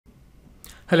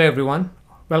Hello everyone,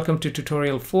 welcome to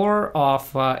tutorial 4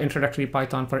 of Introductory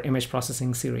Python for Image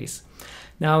Processing series.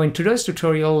 Now in today's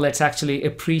tutorial, let's actually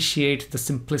appreciate the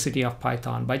simplicity of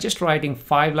Python by just writing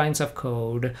 5 lines of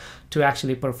code to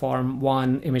actually perform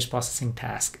one image processing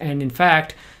task. And in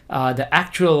fact, the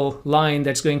actual line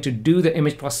that's going to do the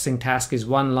image processing task is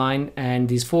one line, and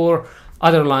these 4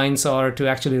 other lines are to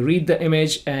actually read the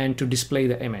image and to display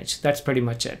the image. That's pretty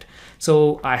much it.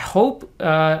 So I hope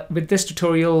with this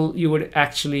tutorial you would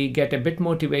actually get a bit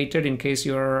motivated in case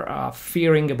you're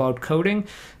fearing about coding,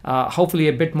 hopefully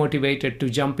a bit motivated to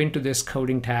jump into this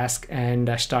coding task and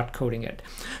start coding it.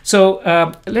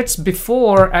 So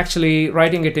before actually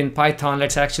writing it in Python,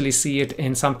 let's actually see it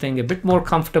in something a bit more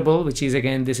comfortable, which is,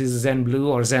 again, this is Zen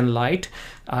Blue or Zen Lite.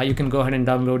 You can go ahead and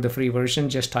download the free version.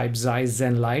 Just type Zeiss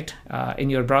Zen Lite in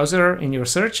your browser, in your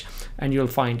search, and you'll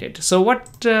find it. So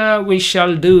what we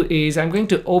shall do is I'm going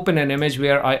to open an image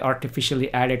where I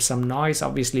artificially added some noise,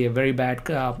 obviously a very bad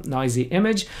noisy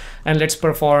image, and let's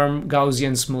perform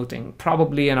Gaussian smoothing,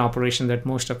 probably an operation that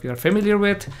most of you are familiar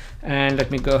with. And let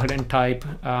me go ahead and type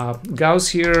Gauss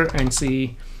here and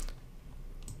see.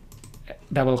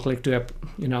 Double click to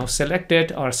select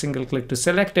it, or single click to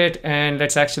select it, and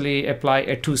let's actually apply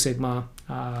a 2 sigma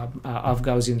of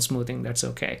Gaussian smoothing. That's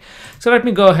okay. So let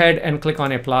me go ahead and click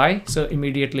on apply. So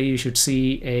immediately you should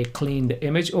see a cleaned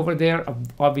image over there.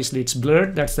 Obviously it's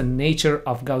blurred. That's the nature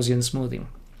of Gaussian smoothing.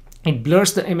 It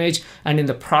blurs the image, and in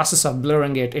the process of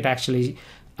blurring it, it actually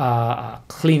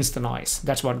cleans the noise.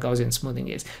 That's what Gaussian smoothing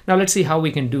is. Now let's see how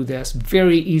we can do this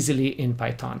very easily in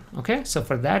Python. Okay, so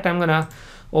for that I'm gonna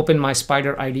open my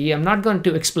Spider IDE. I'm not going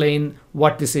to explain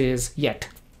what this is yet.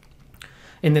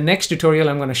 In the next tutorial,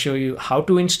 I'm going to show you how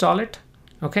to install it.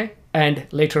 Okay, and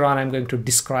later on I'm going to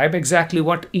describe exactly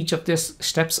what each of these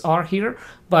steps are here.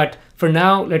 But for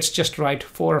now, let's just write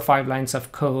 4 or 5 lines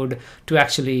of code to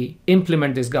actually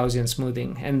implement this Gaussian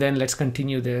smoothing, and then let's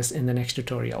continue this in the next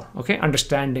tutorial. Okay,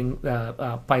 understanding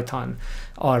Python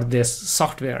or this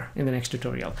software in the next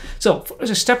tutorial. So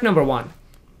step number 1,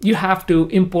 you have to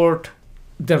import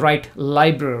the right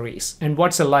libraries. And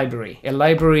what's a library? A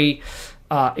library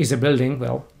is a building.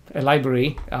 Well, a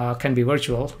library can be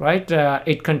virtual, right?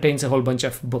 It contains a whole bunch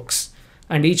of books,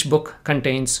 and each book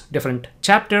contains different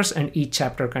chapters, and each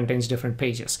chapter contains different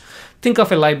pages. Think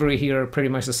of a library here pretty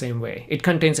much the same way. It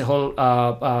contains a whole,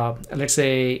 let's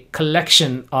say,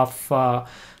 collection of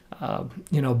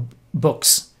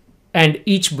books, and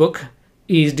each book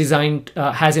is designed,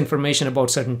 has information about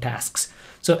certain tasks.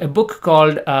 So a book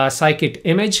called Scikit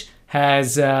Image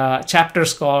has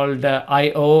chapters called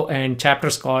IO and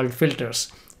chapters called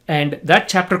filters. And that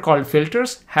chapter called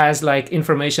filters has like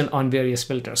information on various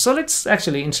filters. So let's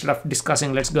actually, instead of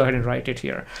discussing, let's go ahead and write it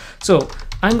here. So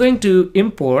I'm going to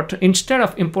import, instead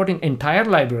of importing entire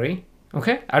library,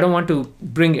 okay, I don't want to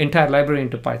bring entire library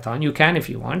into Python. You can if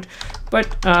you want, but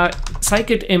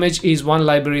Scikit Image is one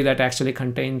library that actually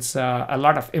contains a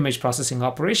lot of image processing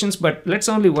operations, but let's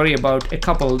only worry about a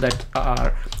couple that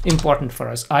are important for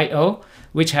us. IO,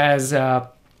 which has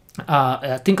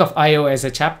think of IO as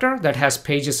a chapter that has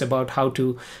pages about how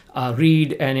to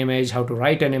read an image, how to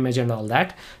write an image, and all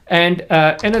that. And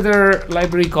another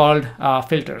library called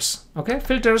filters. Okay,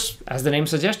 filters, as the name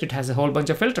suggests, it has a whole bunch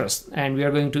of filters, and we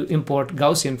are going to import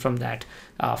Gaussian from that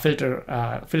filter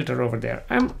over there.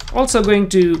 I'm also going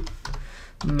to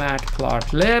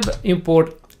matplotlib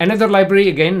import another library,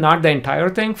 again, not the entire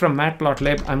thing. From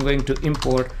matplotlib, I'm going to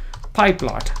import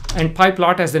pyplot, and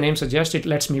pyplot, as the name suggests, it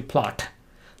lets me plot.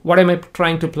 What am I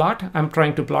trying to plot? I'm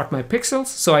trying to plot my pixels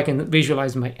so I can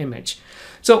visualize my image.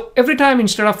 So every time,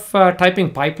 instead of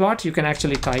typing pyplot, you can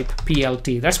actually type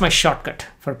plt. That's my shortcut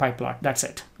for pyplot. That's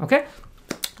it. Okay.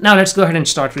 Now let's go ahead and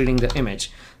start reading the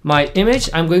image. My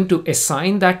image, I'm going to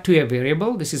assign that to a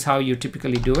variable. This is how you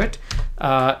typically do it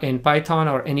in Python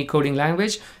or any coding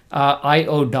language.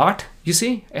 IO dot, you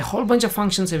see a whole bunch of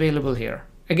functions available here.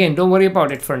 Again, don't worry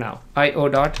about it for now. IO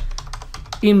dot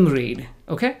imread.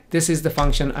 Okay, this is the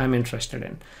function I'm interested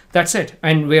in. That's it.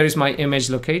 And where is my image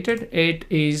located? It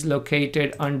is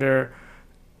located under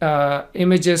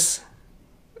images.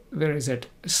 Where is it?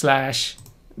 Slash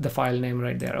the file name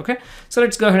right there. Okay, so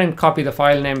let's go ahead and copy the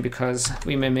file name because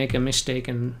we may make a mistake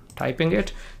in typing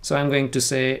it. So I'm going to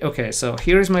say, okay, so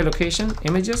here is my location,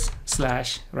 images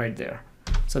slash right there.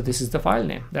 So this is the file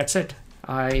name. That's it.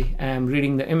 I am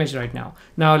reading the image right now.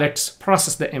 Now let's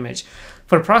process the image.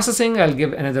 For processing, I'll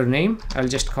give another name. I'll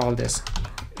just call this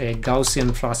a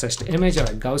Gaussian processed image, or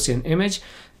a Gaussian image.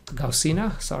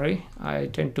 Gaussina, sorry, I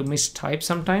tend to mistype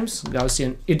sometimes.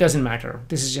 Gaussian, it doesn't matter.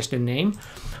 This is just a name.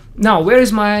 Now, where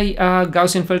is my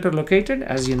Gaussian filter located?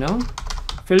 As you know,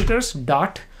 filters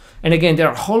dot And again, there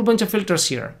are a whole bunch of filters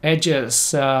here.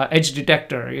 Edges, edge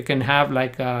detector. You can have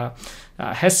like a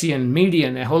Hessian,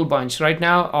 median, a whole bunch. Right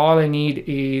now, all I need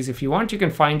is, if you want, you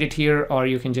can find it here, or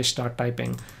you can just start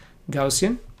typing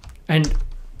Gaussian. And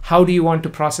how do you want to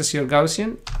process your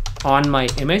Gaussian? On my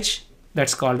image,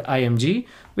 that's called IMG,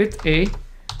 with a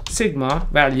sigma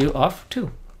value of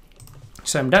 2.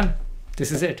 So I'm done.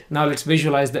 This is it. Now let's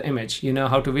visualize the image. You know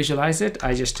how to visualize it.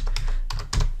 I just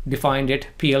defined it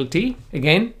PLT.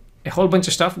 Again, a whole bunch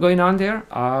of stuff going on there.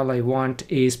 All I want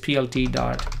is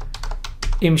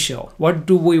PLT.imshow. What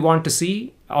do we want to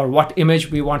see, or what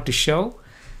image we want to show?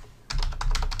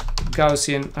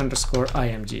 Gaussian underscore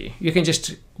IMG. You can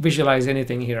just visualize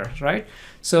anything here, right?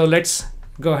 So let's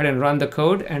go ahead and run the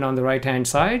code, and on the right hand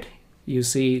side you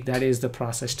see that is the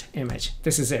processed image.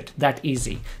 This is it, that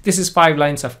easy. This is 5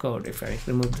 lines of code. If I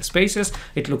remove the spaces,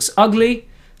 it looks ugly.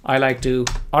 I like to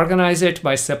organize it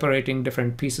by separating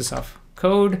different pieces of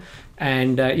code,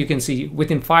 and you can see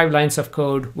within 5 lines of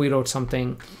code we wrote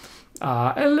something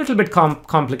a little bit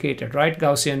complicated, right?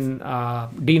 Gaussian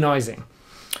denoising.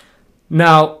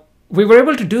 Now we were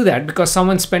able to do that because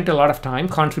someone spent a lot of time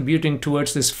contributing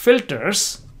towards this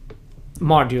filters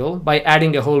module by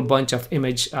adding a whole bunch of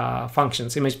image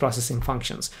functions, image processing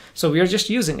functions. So we are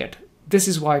just using it. This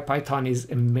is why Python is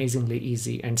amazingly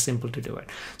easy and simple to do it.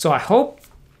 So I hope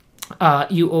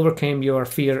you overcame your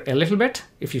fear a little bit,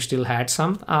 if you still had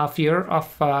some fear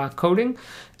of coding.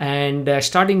 And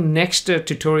starting next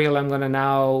tutorial, I'm going to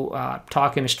now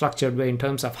talk in a structured way in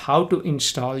terms of how to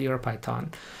install your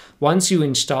Python. Once you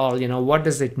install, you know, what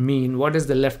does it mean? What does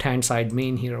the left-hand side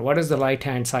mean here? What is the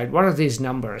right-hand side? What are these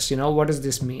numbers? You know, what does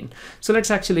this mean? So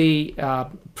let's actually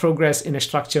progress in a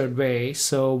structured way,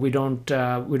 so we don't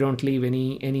leave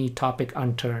any topic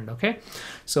unturned. Okay.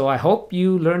 So I hope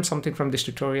you learned something from this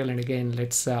tutorial. And again,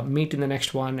 let's meet in the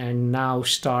next one and now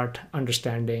start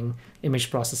understanding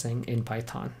image processing in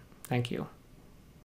Python. Thank you.